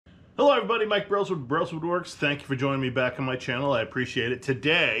Hello everybody, Mike Brailswood, Brailswood Works. Thank you for joining me back on my channel. I appreciate it.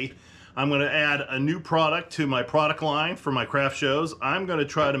 Today, I'm going to add a new product to my product line for my craft shows. I'm going to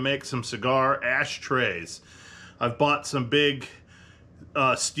try to make some cigar ashtrays. I've bought some big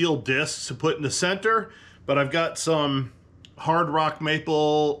steel discs to put in the center, but I've got some hard rock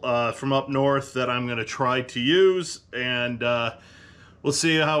maple from up north that I'm going to try to use, and we'll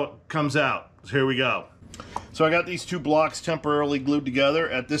see how it comes out. So here we go. So I got these two blocks temporarily glued together.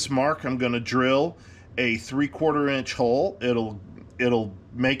 At this mark, I'm going to drill a 3/4 inch hole. It'll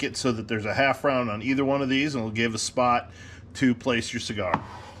make it so that there's a half round on either one of these, and it'll give a spot to place your cigar.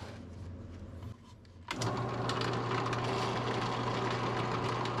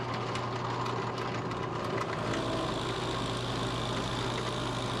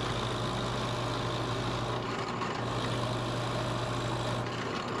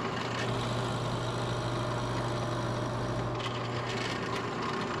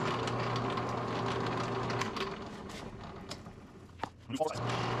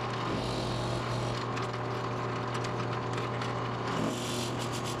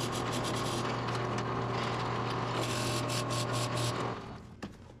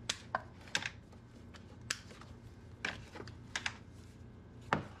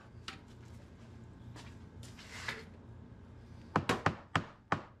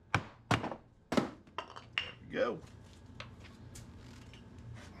 Go.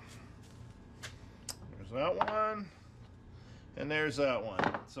 There's that one, and there's that one.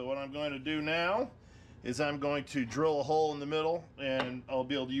 So what I'm going to do now is I'm going to drill a hole in the middle, and I'll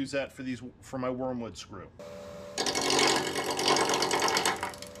be able to use that for my wormwood screw.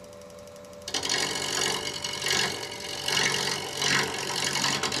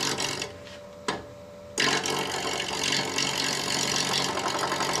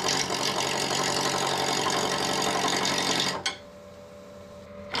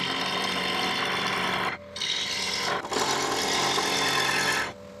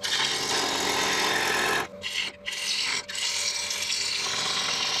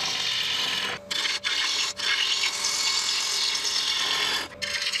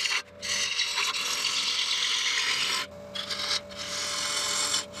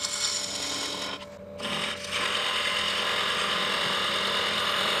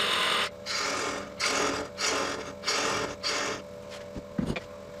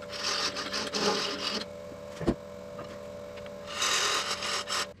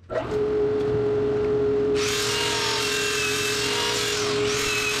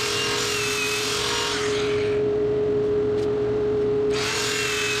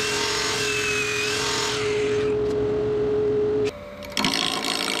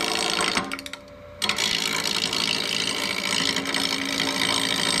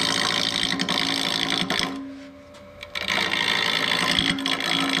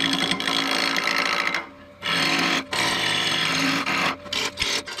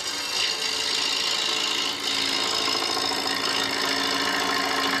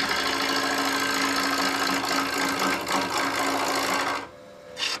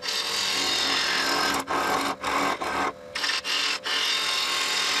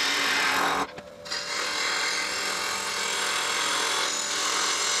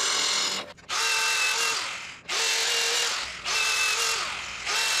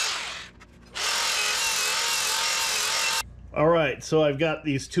 Alright, so I've got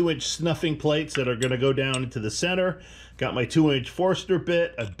these 2-inch snuffing plates that are going to go down into the center. Got my 2-inch Forster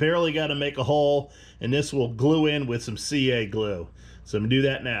bit. I've barely got to make a hole, and this will glue in with some CA glue. So I'm going to do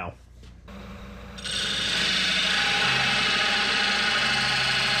that now.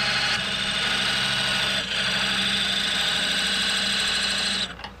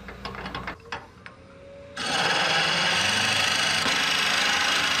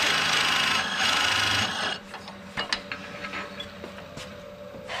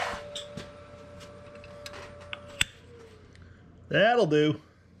 That'll do.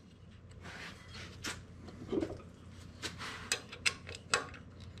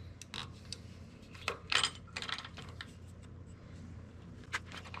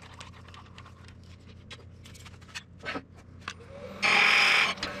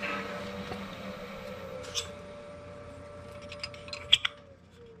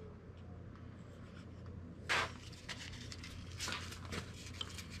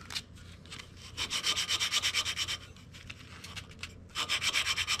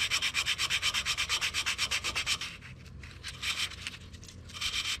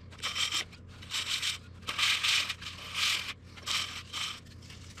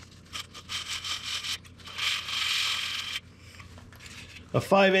 a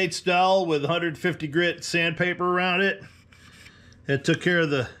 5/8 dowel with 150 grit sandpaper around it. It took care of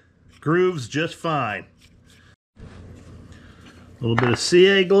the grooves just fine. A little bit of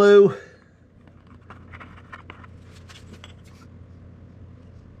CA glue.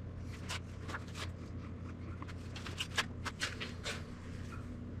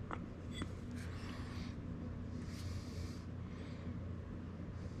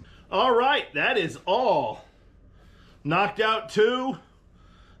 All right, that is all. Knocked out 2.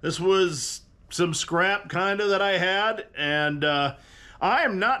 This was some scrap kind of that I had, and I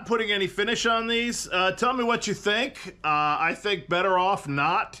am not putting any finish on these. Tell me what you think. I think better off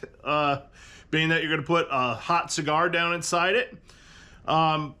not, being that you're going to put a hot cigar down inside it.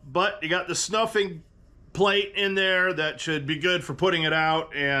 But you got the snuffing plate in there that should be good for putting it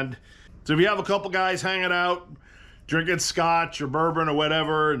out. And so if you have a couple guys hanging out, drinking scotch or bourbon or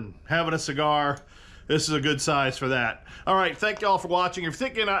whatever and having a cigar, this is a good size for that. All right, thank you all for watching. If you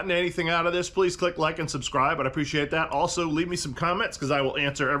think you're not getting anything out of this, please click like and subscribe. I'd appreciate that. Also, leave me some comments because I will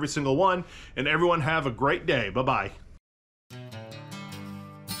answer every single one. And everyone have a great day. Bye-bye.